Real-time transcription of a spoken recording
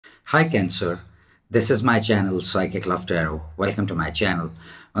Hi Cancer, this is my channel Psychic Love Tarot. Welcome to my channel.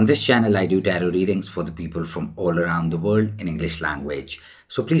 On this channel I do tarot readings for the people from all around the world in English language.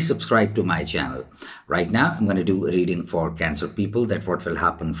 So please subscribe to my channel. Right now I'm going to do a reading for Cancer people, that what will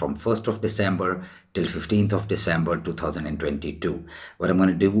happen from 1st of December till 15th of December 2022. What I'm going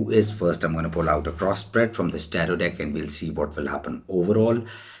to do is first I'm going to pull out a cross spread from this tarot deck and we'll see what will happen overall.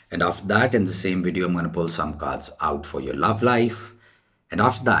 And after that, in the same video, I'm going to pull some cards out for your love life. And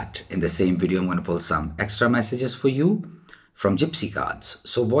after that, in the same video, I'm going to pull some extra messages for you from Gypsy cards.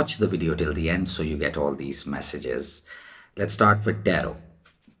 So watch the video till the end so you get all these messages. Let's start with tarot.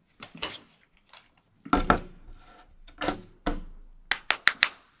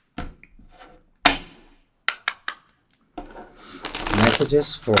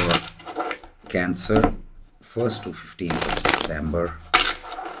 Messages for Cancer, 1st to 15th of December.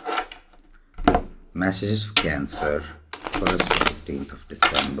 Messages for Cancer, 1st to 15th of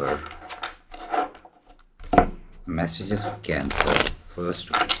December. Messages for Cancer, 1st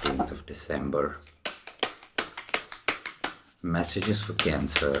to 15th of December. Messages for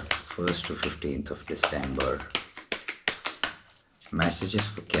Cancer, 1st to 15th of December. Messages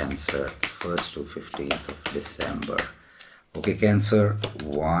for Cancer, 1st to 15th of December. Okay, Cancer,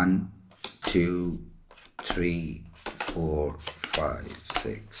 1, 2, 3, 4, 5,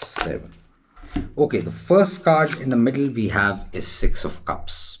 6, 7. Okay, the first card in the middle we have is Six of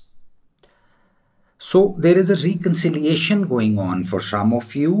Cups. So there is a reconciliation going on for some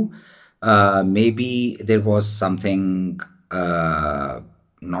of you. Maybe there was something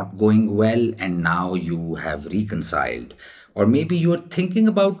not going well and now you have reconciled. Or maybe you are thinking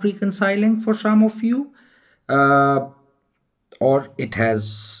about reconciling for some of you. Or it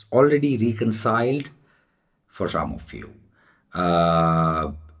has already reconciled for some of you.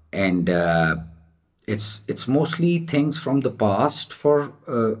 It's mostly things from the past for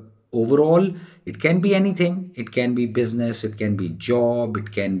overall. It can be anything. It can be business, it can be job,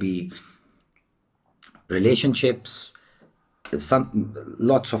 it can be relationships,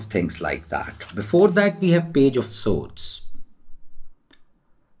 lots of things like that. Before that we have Page of Swords.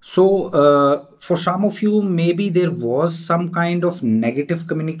 So for some of you, maybe there was some kind of negative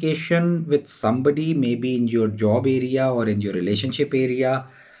communication with somebody, maybe in your job area or in your relationship area.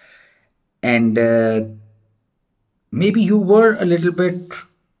 And maybe you were a little bit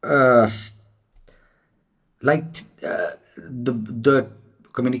the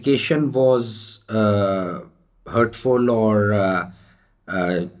communication was hurtful, or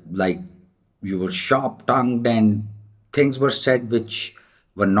like you were sharp-tongued and things were said which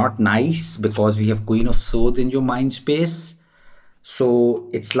were not nice, because we have Queen of Swords in your mind space. So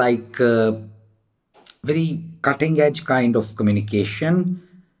it's like very cutting edge kind of communication.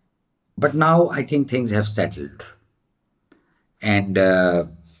 But now I think things have settled. And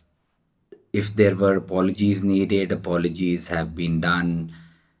if there were apologies needed, apologies have been done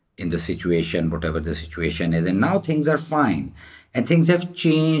in the situation, whatever the situation is. And now things are fine. And things have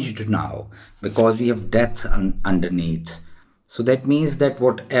changed now because we have death underneath. So that means that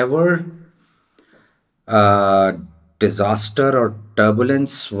whatever disaster or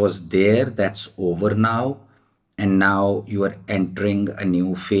turbulence was there, that's over now. And now you are entering a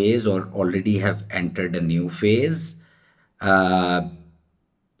new phase, or already have entered a new phase. And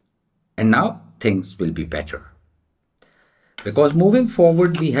now things will be better. Because moving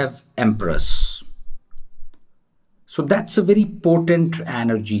forward, we have Empress. So that's a very potent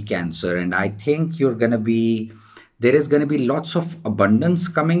energy, Cancer. And I think there is going to be lots of abundance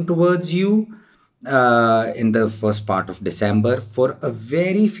coming towards you in the first part of December. For a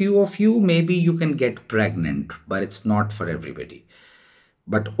very few of you, maybe you can get pregnant, but it's not for everybody.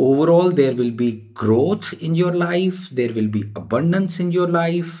 But overall, there will be growth in your life, there will be abundance in your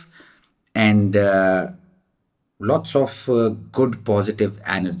life, and lots of good positive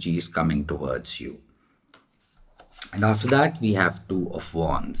energies coming towards you. And after that, we have Two of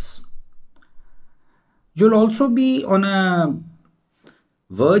Wands. You'll also be on a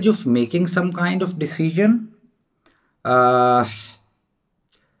verge of making some kind of decision.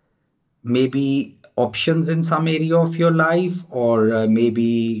 Maybe options in some area of your life, or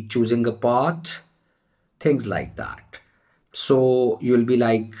maybe choosing a path, things like that. So you'll be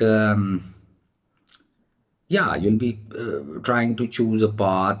like, you'll be trying to choose a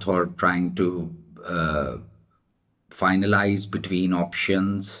path, or trying to finalize between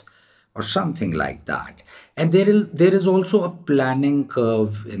options, or something like that. And there is also a planning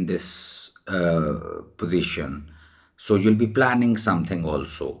curve in this position. So you'll be planning something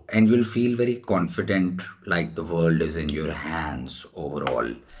also, and you'll feel very confident, like the world is in your hands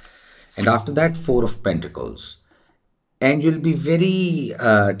overall. And after that, Four of Pentacles. and you'll be very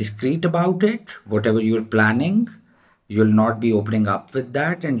discreet about it. Whatever you're planning, you'll not be opening up with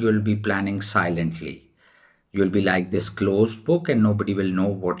that, and you'll be planning silently. You'll be like this closed book, and nobody will know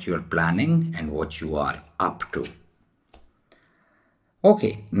what you're planning and what you are up to.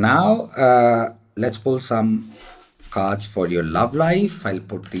 Okay, now let's pull some cards for your love life. I'll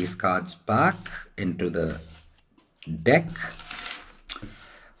put these cards back into the deck.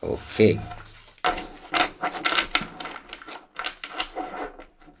 Okay.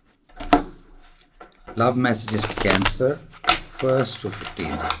 Love messages for Cancer, 1st to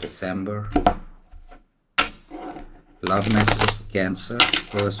 15th of December. Love messages for Cancer,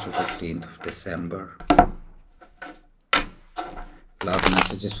 1st to 15th of December. Love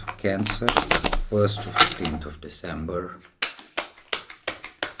messages for Cancer, 1st to 15th of December.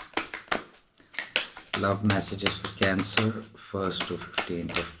 Love messages for Cancer, 1st to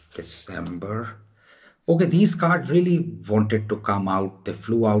 15th of December. Okay, these cards really wanted to come out. They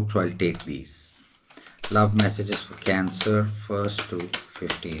flew out, so I'll take these. Love messages for Cancer, 1st to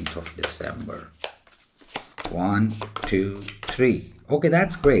 15th of December. 1, 2, 3. Okay,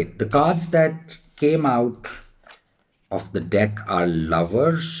 that's great. The cards that came out of the deck are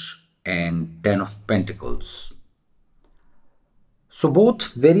Lovers and 10 of Pentacles. So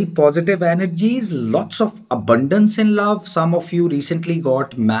both very positive energies, lots of abundance in love. Some of you recently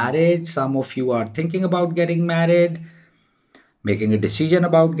got married. Some of you are thinking about getting married, making a decision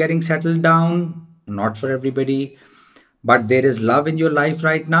about getting settled down. Not for everybody, but there is love in your life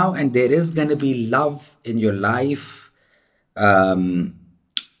right now, and there is going to be love in your life in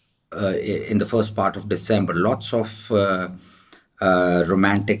the first part of December. Lots of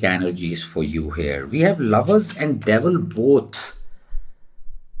romantic energies for you here. We have Lovers and Devil both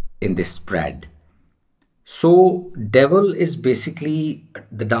in this spread. So Devil is basically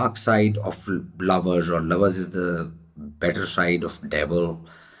the dark side of Lovers, or Lovers is the better side of Devil.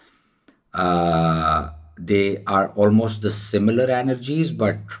 They are almost the similar energies,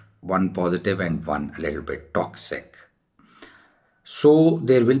 but one positive and one a little bit toxic. So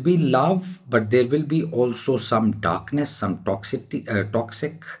there will be love, but there will be also some darkness, some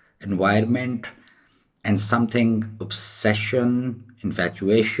toxic environment, and something obsession,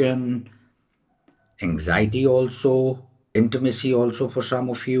 infatuation, anxiety also, intimacy also for some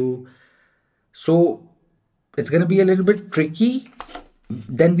of you. So it's going to be a little bit tricky.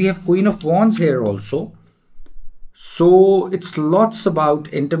 Then we have Queen of Wands here also. So it's lots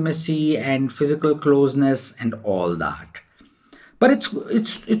about intimacy and physical closeness and all that. But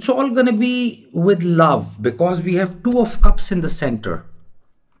it's all going to be with love, because we have Two of Cups in the center.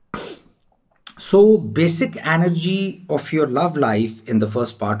 So basic energy of your love life in the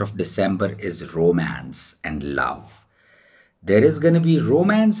first part of December is romance and love. There is going to be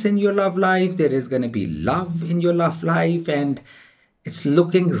romance in your love life. There is going to be love in your love life, and it's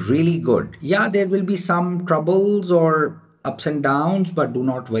looking really good. Yeah, there will be some troubles or ups and downs, but do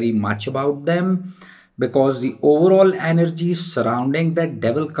not worry much about them, because the overall energies surrounding that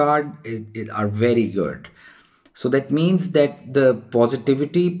Devil card are very good. So that means that the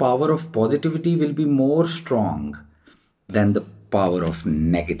power of positivity will be more strong than the power of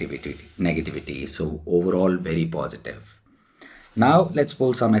negativity. So overall, very positive. Now let's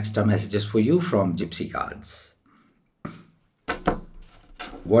pull some extra messages for you from Gypsy cards.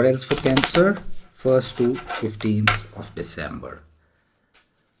 What else for Cancer? 1st to 15th of December.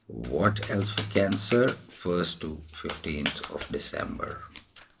 What else for Cancer? 1st to 15th of December.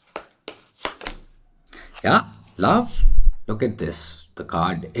 Yeah, love. Look at this. The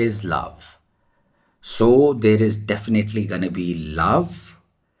card is love. So there is definitely going to be love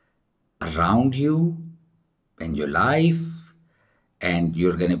around you in your life, and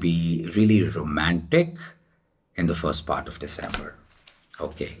you're going to be really romantic in the first part of December.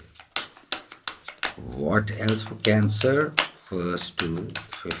 Okay. What else for Cancer? 1st to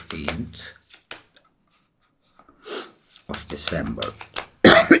 15th of December.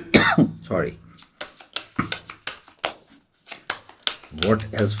 Sorry. What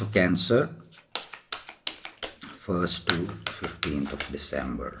else for Cancer? 1st to 15th of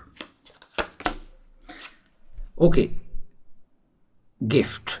December. Okay.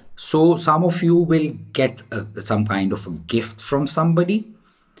 Gift. So some of you will get some kind of a gift from somebody,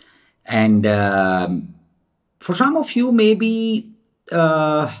 and for some of you maybe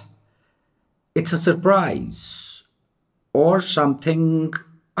it's a surprise, or something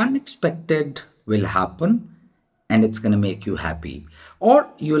unexpected will happen and it's going to make you happy, or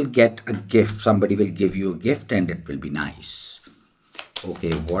you'll get a gift. Somebody will give you a gift and it will be nice.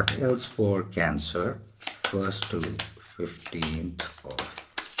 Okay, what else for Cancer? 1st to 15th of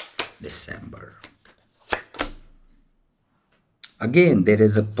December. Again, there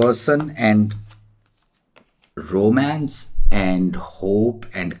is a person and romance and hope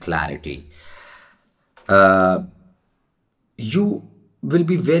and clarity. You will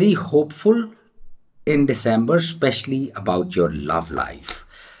be very hopeful in December, especially about your love life.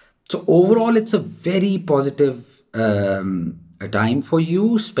 So, overall, it's a very positive a time for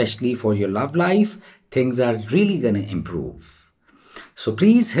you, especially for your love life. Things are really going to improve. So,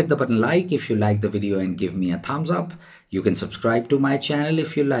 please hit the button like if you like the video and give me a thumbs up. You can subscribe to my channel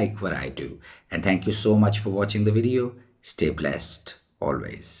if you like what I do. And thank you so much for watching the video. Stay blessed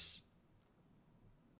always.